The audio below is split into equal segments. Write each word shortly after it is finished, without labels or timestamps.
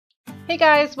Hey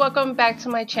guys, welcome back to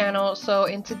my channel. So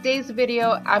in today's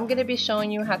video, I'm going to be showing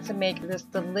you how to make this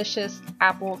delicious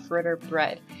apple fritter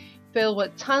bread filled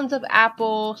with tons of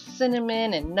apple,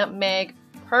 cinnamon, and nutmeg,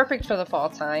 perfect for the fall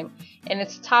time, and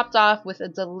it's topped off with a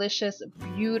delicious,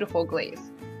 beautiful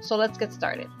glaze. So let's get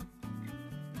started.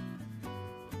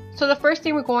 So the first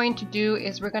thing we're going to do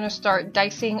is we're going to start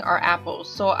dicing our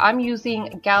apples. So I'm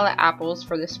using Gala apples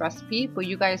for this recipe, but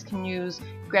you guys can use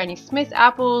Granny Smith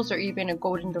apples or even a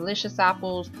Golden Delicious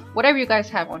apples, whatever you guys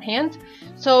have on hand.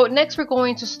 So next we're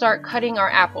going to start cutting our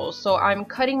apples. So I'm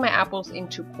cutting my apples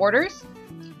into quarters.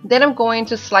 Then I'm going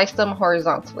to slice them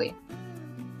horizontally.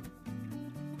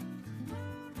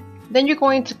 Then you're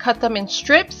going to cut them in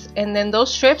strips, and then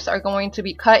those strips are going to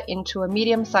be cut into a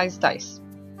medium-sized dice.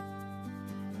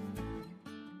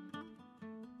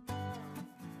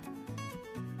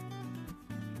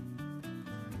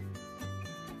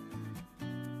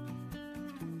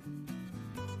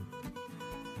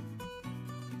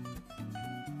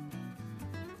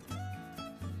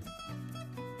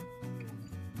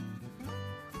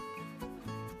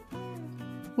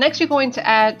 Next, you're going to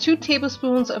add 2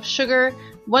 tablespoons of sugar,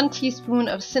 1 teaspoon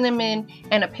of cinnamon,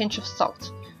 and a pinch of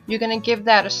salt. You're going to give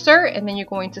that a stir, and then you're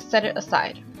going to set it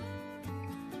aside.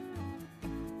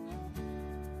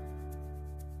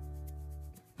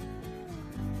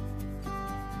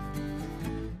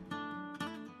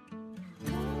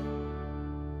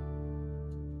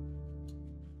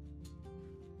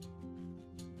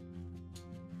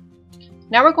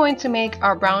 Now we're going to make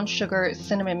our brown sugar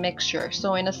cinnamon mixture.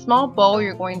 So in a small bowl,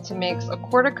 you're going to mix a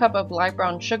 1/4 cup of light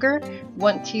brown sugar,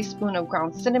 1 teaspoon of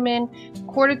ground cinnamon,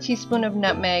 1/4 teaspoon of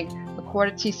nutmeg, a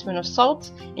 1/4 teaspoon of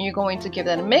salt, and you're going to give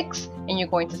that a mix, and you're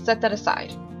going to set that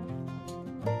aside.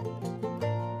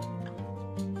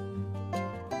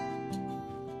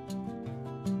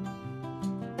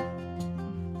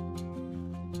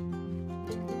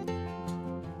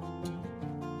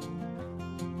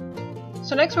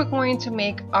 So next we're going to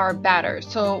make our batter.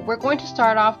 So we're going to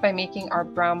start off by making our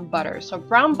brown butter. So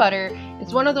brown butter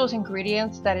is one of those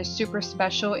ingredients that is super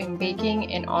special in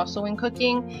baking and also in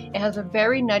cooking. It has a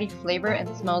very nutty flavor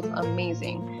and smells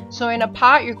amazing. So in a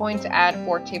pot, you're going to add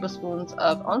 4 tablespoons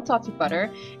of unsalted butter,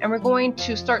 and we're going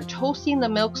to start toasting the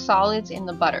milk solids in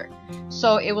the butter.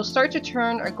 So it will start to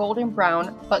turn a golden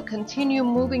brown, but continue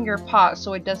moving your pot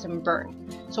so it doesn't burn.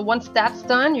 So once that's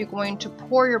done, you're going to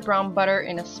pour your brown butter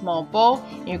in a small bowl,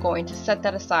 and you're going to set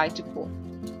that aside to cool.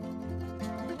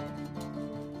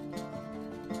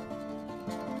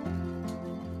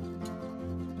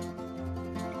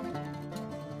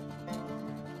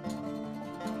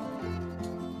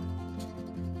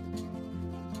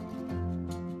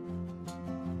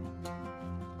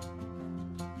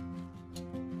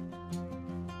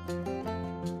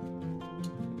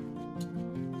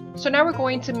 So now we're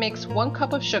going to mix 1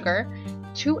 cup of sugar,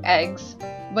 2 eggs,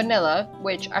 vanilla,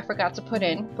 which I forgot to put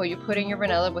in, but you put in your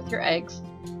vanilla with your eggs.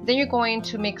 Then you're going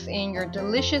to mix in your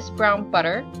delicious brown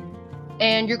butter,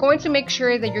 and you're going to make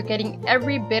sure that you're getting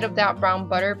every bit of that brown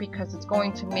butter because it's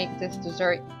going to make this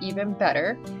dessert even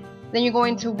better. Then you're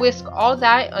going to whisk all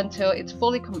that until it's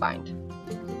fully combined.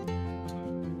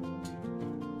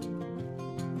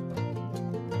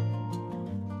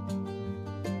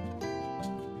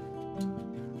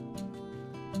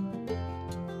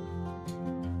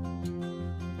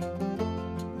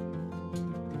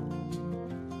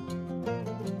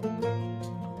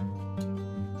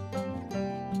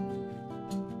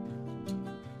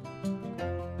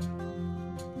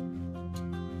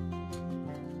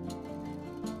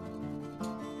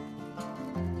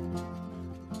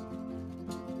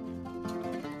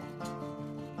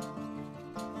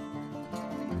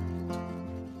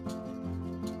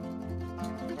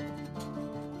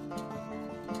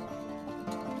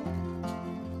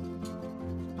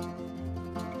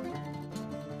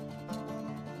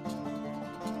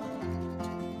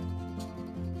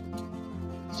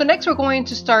 So next we're going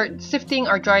to start sifting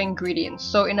our dry ingredients.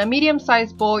 So in a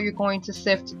medium-sized bowl, you're going to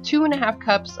sift 2½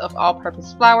 cups of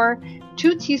all-purpose flour,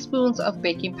 2 teaspoons of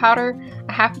baking powder,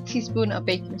 a 1/2 teaspoon of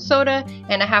baking soda,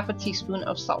 and a 1/2 teaspoon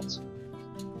of salt.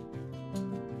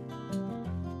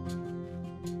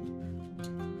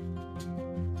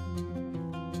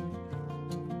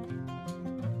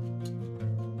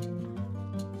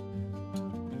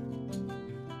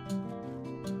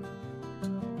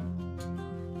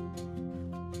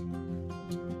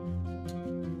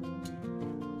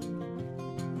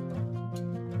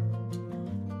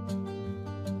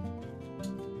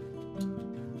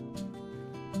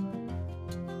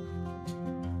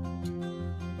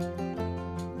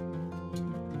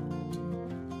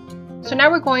 So now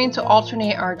we're going to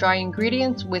alternate our dry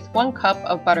ingredients with 1 cup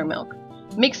of buttermilk.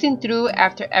 mixing through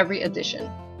after every addition.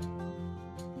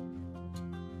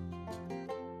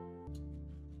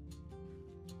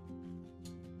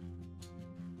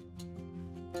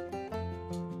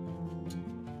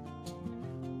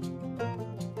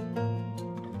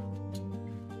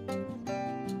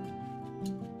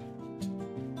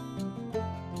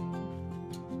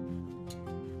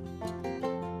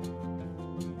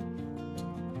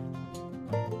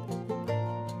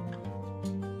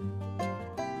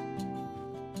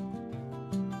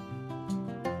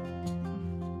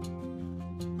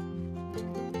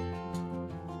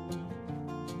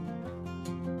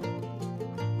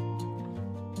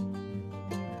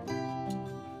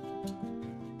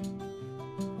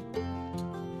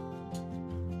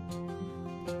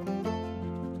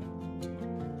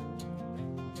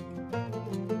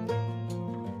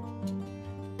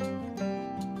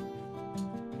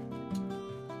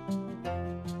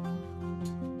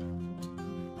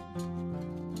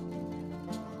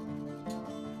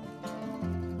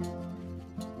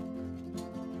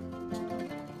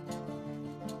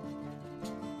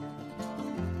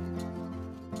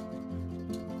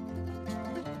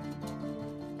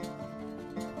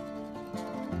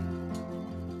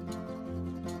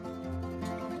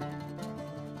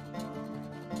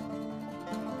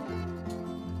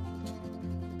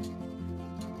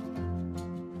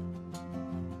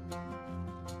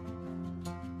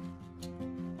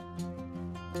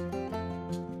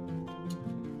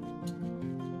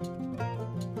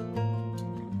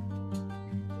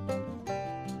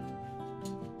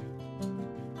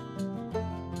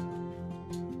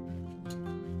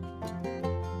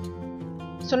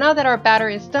 So now that our batter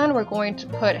is done, we're going to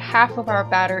put half of our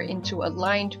batter into a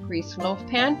lined greased loaf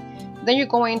pan. Then you're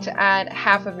going to add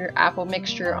half of your apple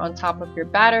mixture on top of your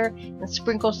batter and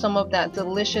sprinkle some of that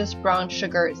delicious brown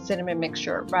sugar cinnamon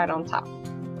mixture right on top.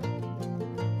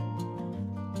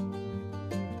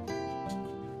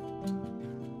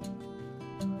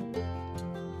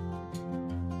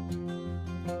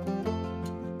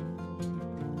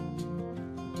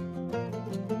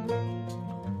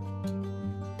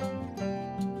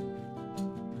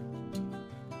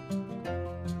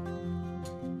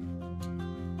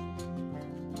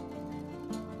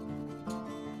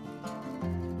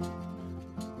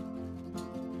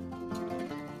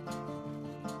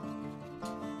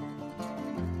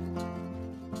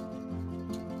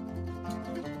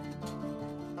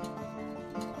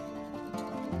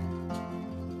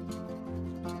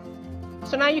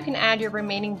 So now you can add your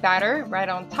remaining batter right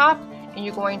on top, and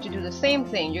you're going to do the same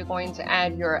thing. You're going to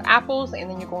add your apples, and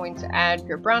then you're going to add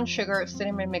your brown sugar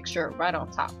cinnamon mixture right on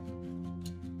top.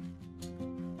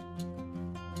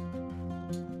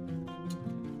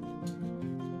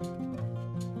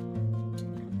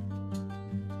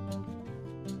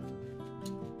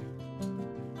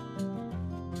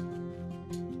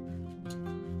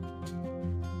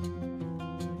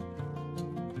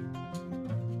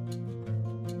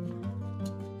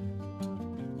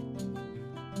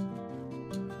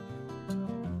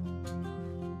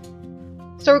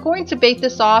 So we're going to bake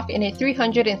this off in a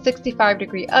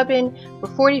 365-degree oven for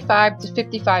 45 to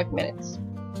 55 minutes.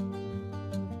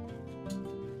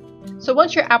 So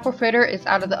once your apple fritter is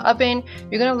out of the oven,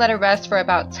 you're going to let it rest for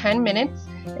about 10 minutes,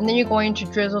 and then you're going to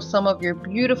drizzle some of your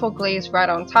beautiful glaze right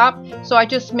on top. So I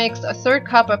just mixed a 1/3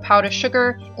 cup of powdered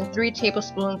sugar and 3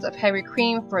 tablespoons of heavy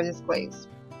cream for this glaze.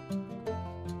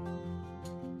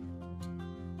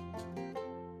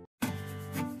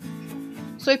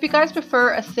 So if you guys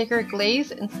prefer a thicker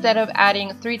glaze, instead of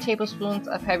adding 3 tablespoons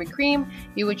of heavy cream,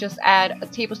 you would just add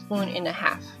 1.5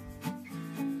 tablespoons.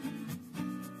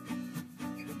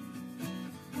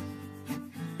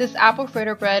 This apple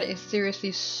fritter bread is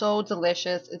seriously so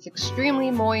delicious. It's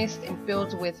extremely moist and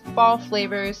filled with fall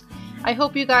flavors. I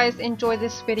hope you guys enjoy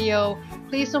this video.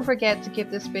 Please don't forget to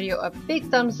give this video a big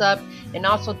thumbs up, and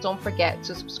also don't forget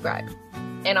to subscribe.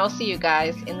 And I'll see you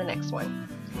guys in the next one.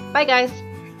 Bye guys!